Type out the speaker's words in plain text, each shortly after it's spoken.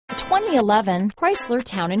2011 Chrysler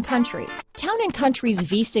Town Country. Town Country's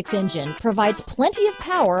V6 engine provides plenty of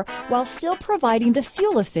power while still providing the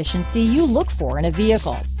fuel efficiency you look for in a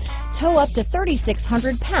vehicle. Tow up to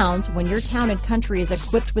 3,600 pounds when your Town & Country is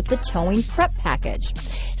equipped with the towing prep package.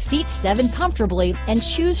 Seat 7 comfortably and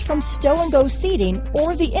choose from stow and go seating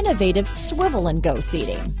or the innovative swivel and go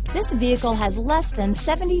seating. This vehicle has less than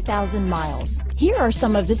 70,000 miles. Here are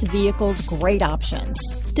some of this vehicle's great options: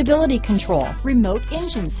 stability control, remote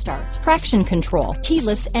engine start, traction control,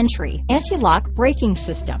 keyless entry, anti-lock braking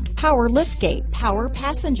system, power liftgate, power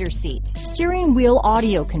passenger seat, steering wheel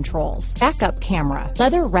audio controls, backup camera,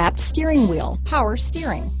 leather-wrapped steering wheel, power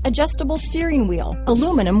steering, adjustable steering wheel,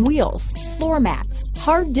 aluminum wheels, floor mats,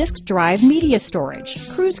 hard disk drive media storage,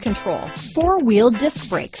 cruise control, four-wheel disc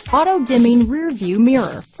brakes, auto-dimming rear view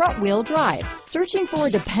mirror, front-wheel drive. Searching for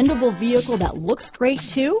a dependable vehicle that looks great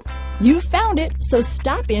too? You found it, so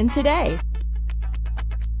stop in today.